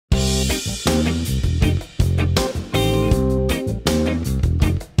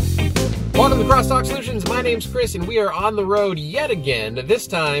Welcome to Crosstalk Solutions. My name's Chris, and we are on the road yet again. This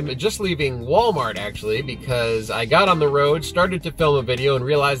time, just leaving Walmart, actually, because I got on the road, started to film a video, and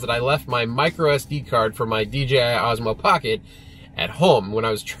realized that I left my micro SD card for my DJI Osmo Pocket at home when I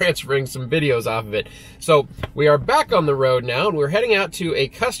was transferring some videos off of it. So we are back on the road now, and we're heading out to a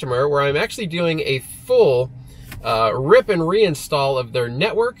customer where I'm actually doing a full rip and reinstall of their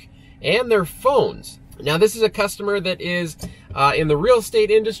network and their phones. Now, this is a customer that is in the real estate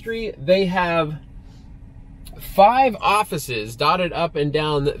industry. They have 5 offices dotted up and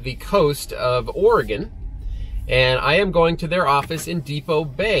down the coast of Oregon, and I am going to their office in Depot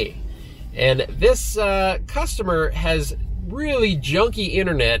Bay. And this customer has really junky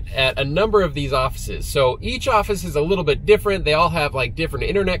internet at a number of these offices. So each office is a little bit different. They all have like different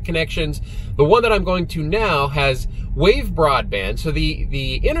internet connections. The one that I'm going to now has wave broadband. So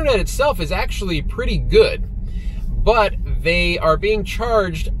the internet itself is actually pretty good, but they are being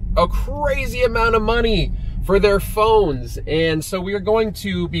charged a crazy amount of money for their phones. And so we are going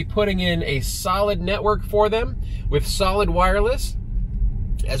to be putting in a solid network for them with solid wireless,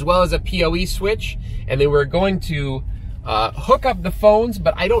 as well as a PoE switch. And then we're going to hook up the phones,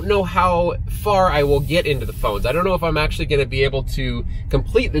 but I don't know how far I will get into the phones. I don't know if I'm actually going to be able to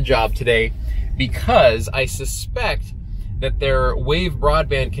complete the job today, because I suspect that their wave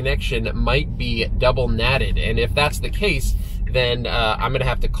broadband connection might be double natted. And if that's the case, then I'm gonna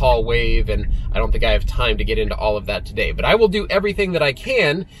have to call Wave, and I don't think I have time to get into all of that today. But I will do everything that I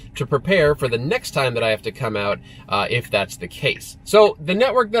can to prepare for the next time that I have to come out, if that's the case. So the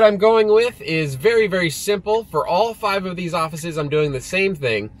network that I'm going with is very, very simple. For all 5 of these offices, I'm doing the same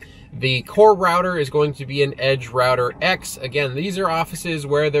thing. The core router is going to be an Edge Router X. Again, these are offices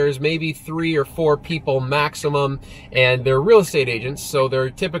where there's maybe 3 or 4 people maximum, and they're real estate agents, so they're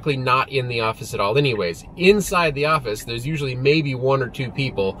typically not in the office at all anyways. Inside the office, there's usually maybe 1 or 2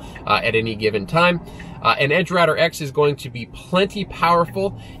 people at any given time. An Edge Router X is going to be plenty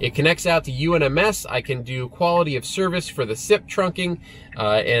powerful. It connects out to UNMS. I can do quality of service for the SIP trunking,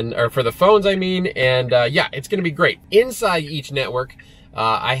 or for the phones, I mean, and yeah, it's gonna be great. Inside each network,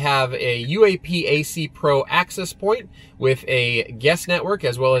 I have a uap-ac-pro access point with a guest network,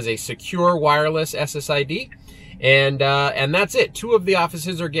 as well as a secure wireless SSID. And that's it. 2 of the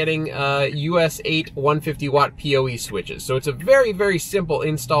offices are getting US 8 150 watt PoE switches. So it's a very, very simple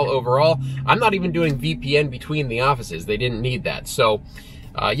install overall. I'm not even doing VPN between the offices. They didn't need that. So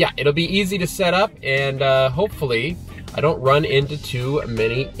yeah, it'll be easy to set up, and hopefully I don't run into too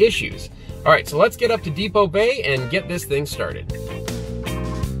many issues. All right, so let's get up to Depot Bay and get this thing started.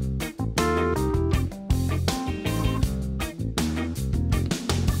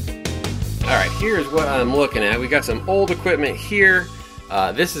 All right, here's what I'm looking at. We got some old equipment here.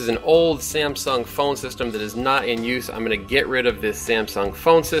 This is an old Samsung phone system that is not in use. I'm gonna get rid of this Samsung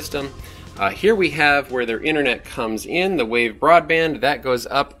phone system. Here we have where their internet comes in, the wave broadband. That goes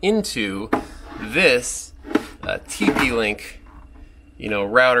up into this TP-Link,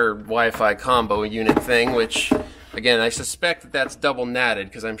 router Wi-Fi combo unit thing, which, again, I suspect that that's double natted,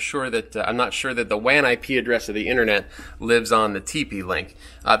 because I'm not sure that the WAN IP address of the internet lives on the TP-Link.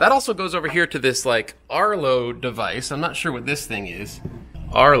 That also goes over here to this like Arlo device. I'm not sure what this thing is.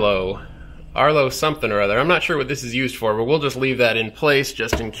 Arlo something or other. I'm not sure what this is used for, but we'll just leave that in place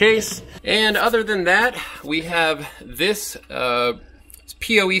just in case. And other than that, we have this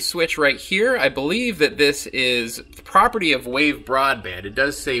PoE switch right here. I believe that this is the property of Wave Broadband. It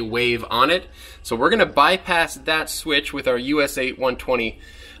does say Wave on it. So we're gonna bypass that switch with our US 8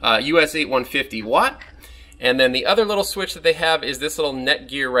 150 watt. And then the other little switch that they have is this little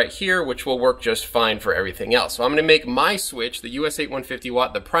Netgear right here, which will work just fine for everything else. So I'm gonna make my switch, the US 8 150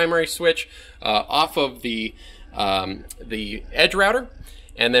 watt, the primary switch, off of the Edge router.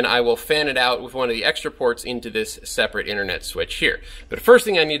 And then I will fan it out with one of the extra ports into this separate internet switch here. But the first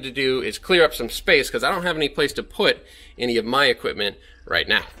thing I need to do is clear up some space, because I don't have any place to put any of my equipment right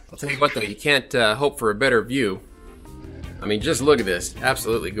now. I'll tell you what though, you can't hope for a better view. I mean, just look at this,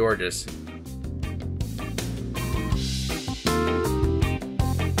 absolutely gorgeous.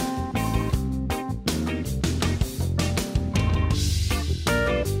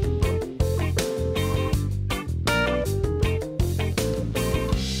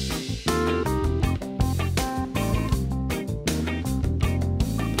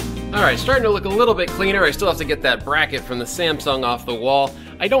 All right, starting to look a little bit cleaner. I still have to get that bracket from the Samsung off the wall.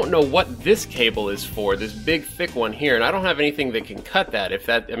 I don't know what this cable is for, this big thick one here, and I don't have anything that can cut that.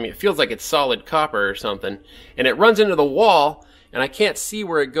 I mean, it feels like it's solid copper or something. And it runs into the wall, and I can't see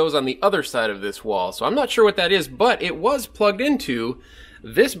where it goes on the other side of this wall. So I'm not sure what that is, but it was plugged into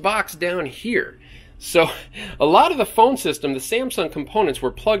this box down here. So a lot of the phone system, the Samsung components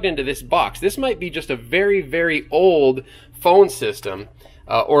were plugged into this box. This might be just a very, very old phone system,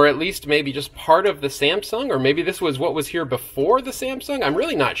 or at least maybe just part of the Samsung, or maybe this was what was here before the Samsung. I'm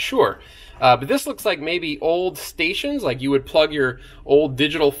really not sure. But this looks like maybe old stations, like you would plug your old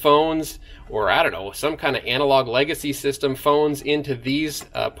digital phones, or I don't know, some kind of analog legacy system phones into these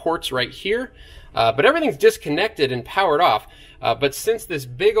ports right here. But everything's disconnected and powered off. But since this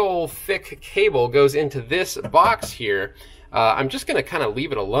big old thick cable goes into this box here, I'm just going to kind of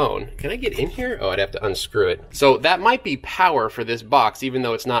leave it alone. Can I get in here? Oh, I'd have to unscrew it. So that might be power for this box, even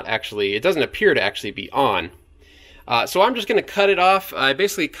though it's not actually, it doesn't appear to actually be on. So I'm just going to cut it off. I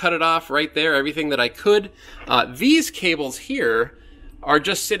basically cut it off right there, everything that I could. These cables here are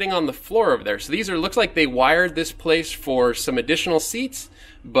just sitting on the floor over there. So these are, looks like they wired this place for some additional seats,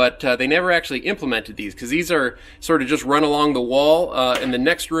 but they never actually implemented these, because these are sort of just run along the wall in the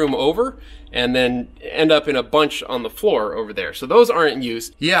next room over, and then end up in a bunch on the floor over there. So those aren't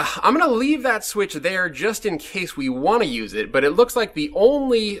used. Yeah, I'm gonna leave that switch there just in case we wanna use it, but it looks like the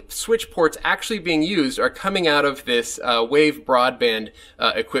only switch ports actually being used are coming out of this Wave broadband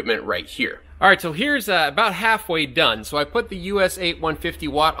equipment right here. All right, so here's about halfway done. So I put the US 8 150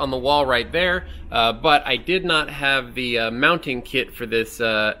 watt on the wall right there, but I did not have the mounting kit for this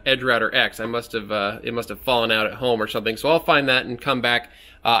Edge Router X. I must have it must have fallen out at home or something. So I'll find that and come back.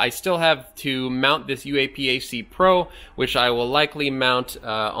 I still have to mount this uap-ac-pro, which I will likely mount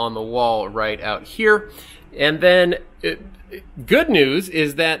on the wall right out here. And then good news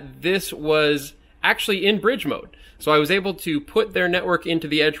is that this was actually in bridge mode. So I was able to put their network into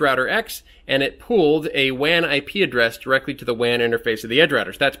the Edge Router X, and it pulled a WAN IP address directly to the WAN interface of the Edge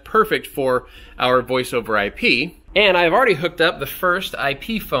Router. So that's perfect for our voice over IP. And I've already hooked up the first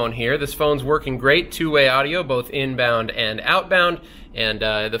IP phone here. This phone's working great, two-way audio, both inbound and outbound. And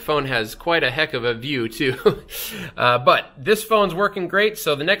the phone has quite a heck of a view too. But this phone's working great,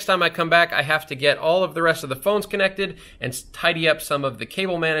 so the next time I come back, I have to get all of the rest of the phones connected and tidy up some of the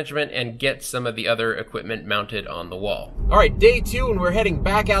cable management and get some of the other equipment mounted on the wall. All right, day 2, and we're heading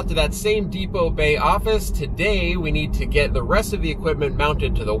back out to that same Depot Bay office. Today, we need to get the rest of the equipment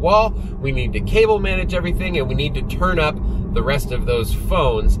mounted to the wall. We need to cable manage everything, and we need to turn up the rest of those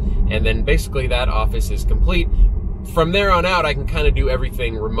phones, and then basically that office is complete. From there on out, I can kind of do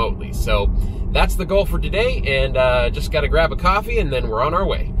everything remotely. So that's the goal for today, and just got to grab a coffee, and then we're on our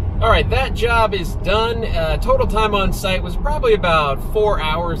way. All right, that job is done. Total time on site was probably about 4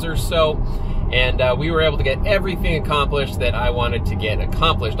 hours or so, and we were able to get everything accomplished that I wanted to get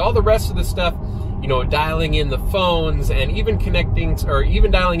accomplished. All the rest of the stuff, you know, dialing in the phones and even connecting, or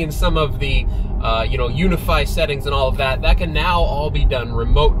even dialing in some of the, you know, Unify settings and all of that, that can now all be done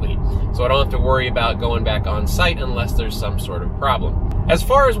remotely. So I don't have to worry about going back on site unless there's some sort of problem. As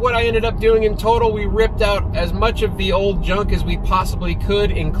far as what I ended up doing in total, we ripped out as much of the old junk as we possibly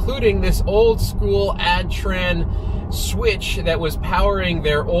could, including this old school ADTRAN switch that was powering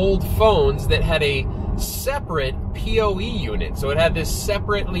their old phones that had a separate PoE unit. So it had this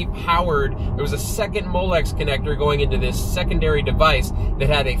separately powered, there was a second Molex connector going into this secondary device that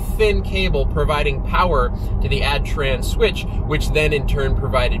had a thin cable providing power to the ADTRAN switch, which then in turn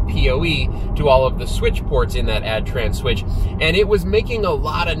provided PoE to all of the switch ports in that ADTRAN switch. And it was making a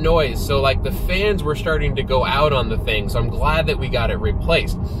lot of noise, so like the fans were starting to go out on the thing, so I'm glad that we got it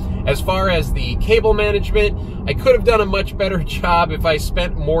replaced. As far as the cable management, I could have done a much better job if I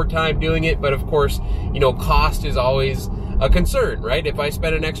spent more time doing it, but of course, you know, cost is always a concern, right? If I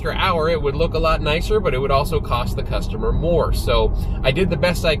spent an extra hour, it would look a lot nicer, but it would also cost the customer more. So I did the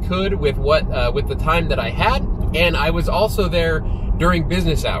best I could with with the time that I had, and I was also there during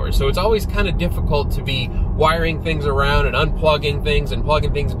business hours. So it's always kind of difficult to be wiring things around and unplugging things and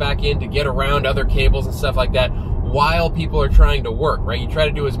plugging things back in to get around other cables and stuff like that while people are trying to work, right? You try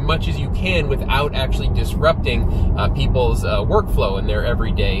to do as much as you can without actually disrupting people's workflow in their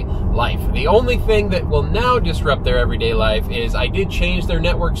everyday life. The only thing that will now disrupt their everyday life is I did change their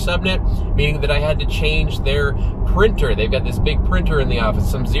network subnet, meaning that I had to change their printer. They've got this big printer in the office,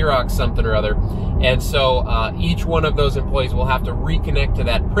 some Xerox something or other. And so each one of those employees will have to reconnect to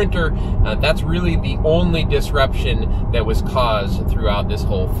that printer. That's really the only disruption that was caused throughout this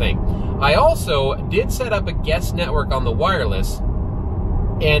whole thing. I also did set up a guest network on the wireless,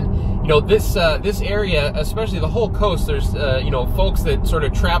 and you know, this area, especially the whole coast, there's you know, folks that sort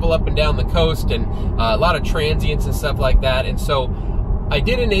of travel up and down the coast, and a lot of transients and stuff like that. And so I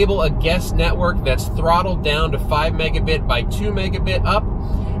did enable a guest network that's throttled down to 5 megabit by 2 megabit up,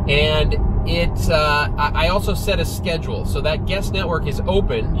 and I also set a schedule, so that guest network is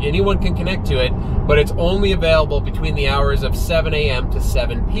open. Anyone can connect to it, but it's only available between the hours of 7 a.m. to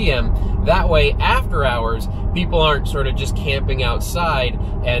 7 p.m. That way, after hours, people aren't sort of just camping outside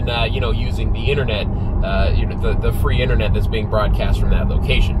and using the internet, the free internet that's being broadcast from that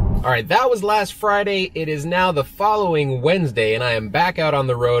location. All right, that was last Friday. It is now the following Wednesday, and I am back out on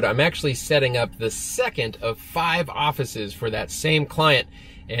the road. I'm actually setting up the second of 5 offices for that same client.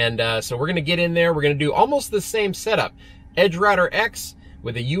 And so we're going to get in there. We're going to do almost the same setup. Edge Router X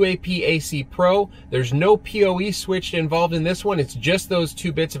with a uap-ac-pro. There's no PoE switch involved in this one. It's just those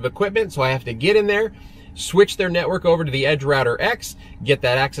 2 bits of equipment. So I have to get in there, switch their network over to the Edge Router X, get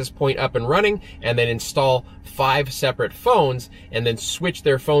that access point up and running, and then install 5 separate phones, and then switch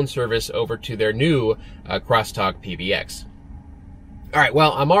their phone service over to their new Crosstalk PBX. All right,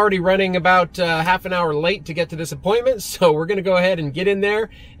 well, I'm already running about half an hour late to get to this appointment, so we're going to go ahead and get in there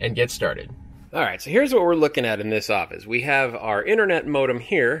and get started. All right, so here's what we're looking at in this office. We have our internet modem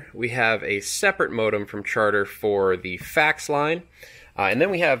here. We have a separate modem from Charter for the fax line. And then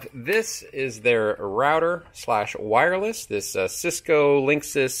we have, this is their router / wireless, this Cisco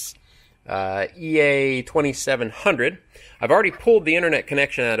Linksys EA2700. I've already pulled the internet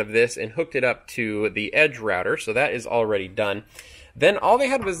connection out of this and hooked it up to the Edge router, so that is already done. Then all they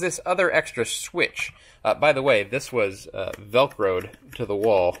had was this other extra switch. By the way, this was Velcroed to the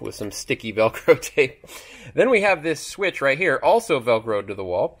wall with some sticky Velcro tape. Then we have this switch right here, also Velcroed to the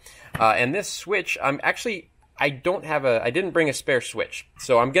wall. And this switch, I didn't bring a spare switch,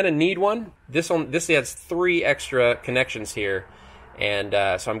 so I'm gonna need one. This has 3 extra connections here, and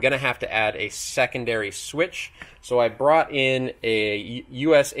so I'm gonna have to add a secondary switch. So I brought in a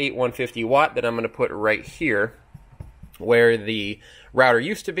US 8150 watt that I'm gonna put right here, where the router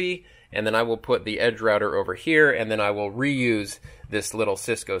used to be, and then I will put the Edge router over here, and then I will reuse this little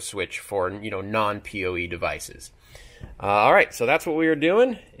Cisco switch for non-PoE devices. All right, so that's what we were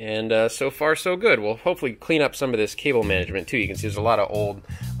doing, and so far so good. We'll hopefully clean up some of this cable management too. You can see there's a lot of old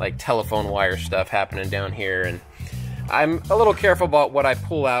telephone wire stuff happening down here, and I'm a little careful about what I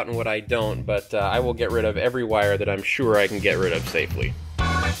pull out and what I don't, but I will get rid of every wire that I'm sure I can get rid of safely.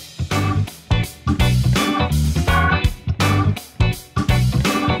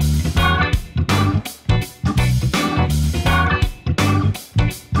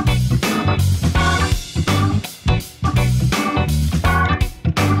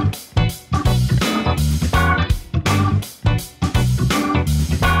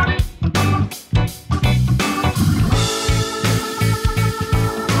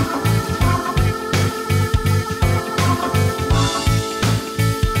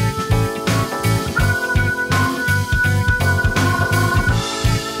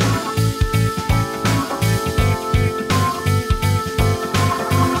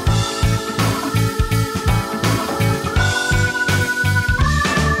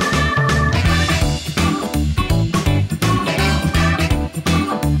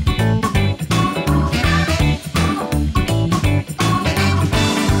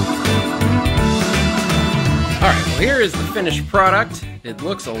 Here is the finished product. It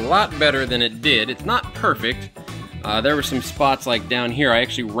looks a lot better than it did. It's not perfect. There were some spots like down here. I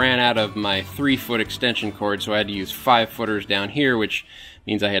actually ran out of my 3-foot extension cord, so I had to use 5-footers down here, which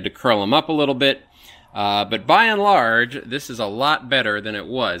means I had to curl them up a little bit. But by and large, this is a lot better than it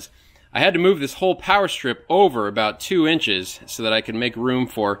was. I had to move this whole power strip over about 2 inches so that I could make room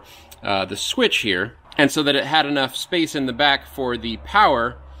for the switch here, and so that it had enough space in the back for the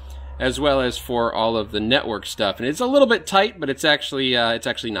power as well as for all of the network stuff. And it's a little bit tight, but it's actually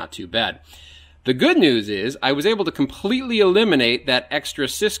not too bad. The good news is I was able to completely eliminate that extra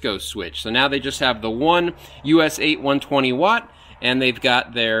Cisco switch. So now they just have the one US 8 120 watt, and they've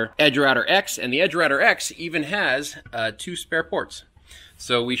got their Edge Router X, and the Edge Router X even has 2 spare ports.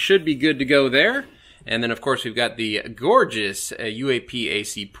 So we should be good to go there. And then of course we've got the gorgeous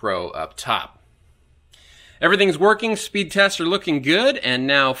uap-ac-pro up top. Everything's working, speed tests are looking good, and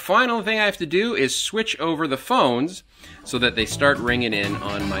now final thing I have to do is switch over the phones so that they start ringing in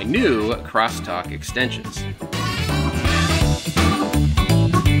on my new Crosstalk extensions.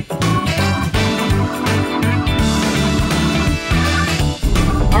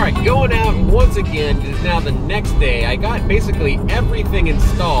 Alright, going out once again. It is now the next day. I got basically everything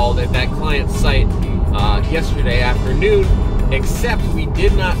installed at that client site yesterday afternoon, except we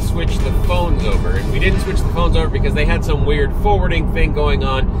did not switch the phones over. And we didn't switch the phones over because they had some weird forwarding thing going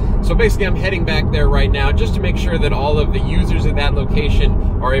on. So basically I'm heading back there right now just to make sure that all of the users at that location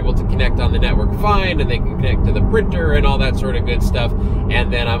are able to connect on the network fine, and they can connect to the printer and all that sort of good stuff.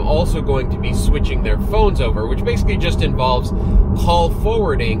 And then I'm also going to be switching their phones over, which basically just involves call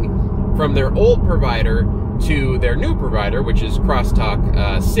forwarding from their old provider to their new provider, which is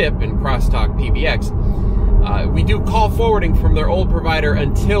Crosstalk SIP and Crosstalk PBX. We do call forwarding from their old provider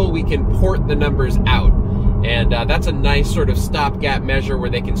until we can port the numbers out. And that's a nice sort of stopgap measure where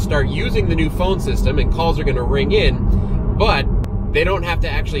they can start using the new phone system and calls are going to ring in, but they don't have to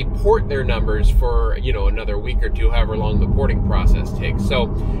actually port their numbers for, you know, another week or two, however long the porting process takes.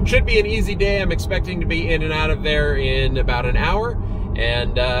 So should be an easy day. I'm expecting to be in and out of there in about an hour,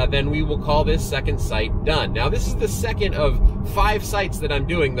 and then we will call this second site done. Now, this is the second of 5 sites that I'm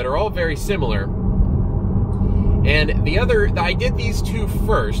doing that are all very similar. And I did these 2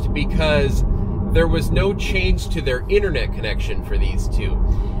 first because there was no change to their internet connection for these 2.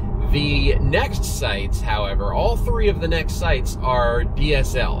 The next sites, however, all 3 of the next sites are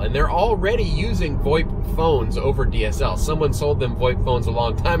DSL, and they're already using VoIP phones over DSL. Someone sold them VoIP phones a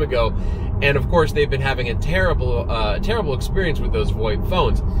long time ago, and of course they've been having a terrible experience with those VoIP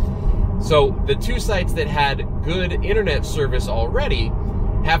phones. So the 2 sites that had good internet service already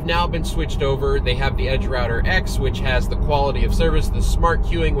have now been switched over. They have the Edge Router X, which has the quality of service, the smart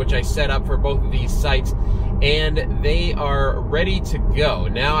queuing, which I set up for both of these sites, and they are ready to go.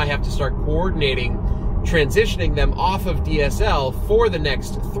 Now I have to start coordinating, transitioning them off of DSL for the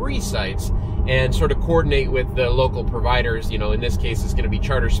next 3 sites and sort of coordinate with the local providers. You know, in this case, it's going to be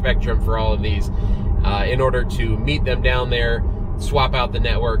Charter Spectrum for all of these, in order to meet them down there, swap out the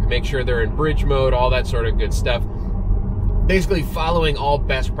network, make sure they're in bridge mode, all that sort of good stuff. Basically following all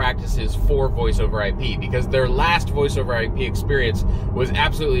best practices for voice over IP, because their last voice over IP experience was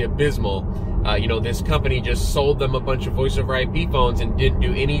absolutely abysmal. You know, this company just sold them a bunch of voice over IP phones and didn't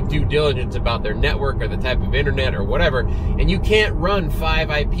do any due diligence about their network or the type of internet or whatever. And you can't run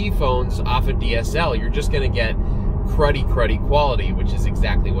 5 IP phones off of DSL. You're just going to get cruddy quality, which is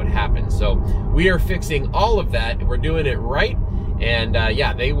exactly what happened. So we are fixing all of that. We're doing it right. And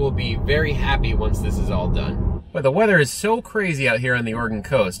yeah, they will be very happy once this is all done. But the weather is so crazy out here on the Oregon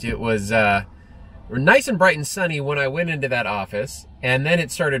coast. It was nice and bright and sunny when I went into that office, and then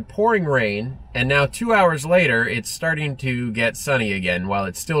it started pouring rain, and now 2 hours later, it's starting to get sunny again while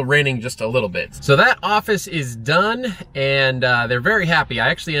it's still raining just a little bit. So that office is done, and they're very happy. I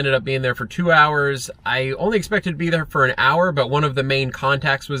actually ended up being there for 2 hours. I only expected to be there for an hour, but one of the main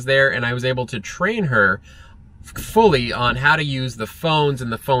contacts was there, and I was able to train her fully on how to use the phones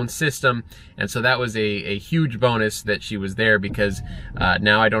and the phone system, and so that was a huge bonus that she was there, because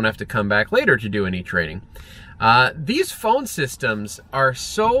now I don't have to come back later to do any training. These phone systems are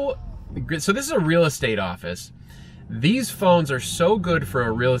so good. So this is a real estate office. These phones are so good for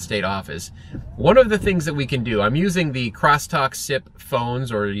a real estate office. One of the things that we can do, I'm using the Crosstalk SIP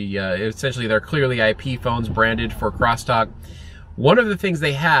phones, or the essentially they're clearly IP phones branded for Crosstalk. One of the things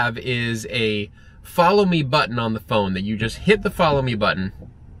they have is a follow me button on the phone that you just hit the follow me button,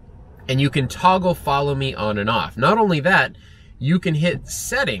 and you can toggle follow me on and off. Not only that, you can hit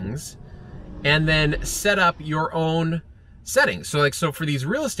settings and then set up your own settings. So for these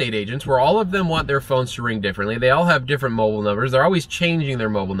real estate agents, where all of them want their phones to ring differently, they all have different mobile numbers, they're always changing their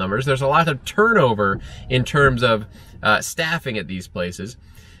mobile numbers, there's a lot of turnover in terms of staffing at these places.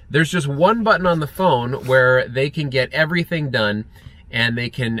 There's just one button on the phone where they can get everything done, and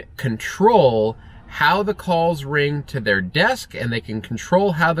they can control how the calls ring to their desk, and they can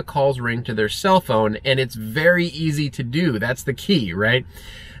control how the calls ring to their cell phone, and it's very easy to do. That's the key, right?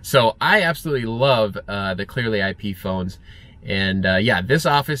 So I absolutely love the Clearly IP phones, and yeah, this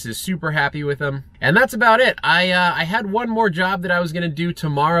office is super happy with them. And that's about it. I had one more job that I was gonna do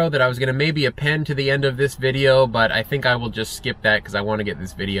tomorrow that I was gonna maybe append to the end of this video, but I think I will just skip that because I want to get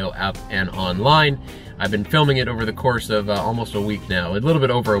this video up and online. I've been filming it over the course of almost a week now, a little bit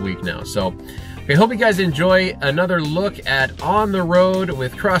over a week now. So I hope you guys enjoy another look at On the Road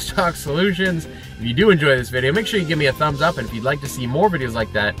with Crosstalk Solutions. If you do enjoy this video, make sure you give me a thumbs up, and if you'd like to see more videos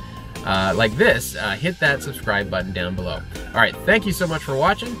like that, like this, hit that subscribe button down below. All right, thank you so much for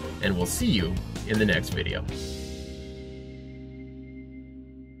watching, and we'll see you in the next video.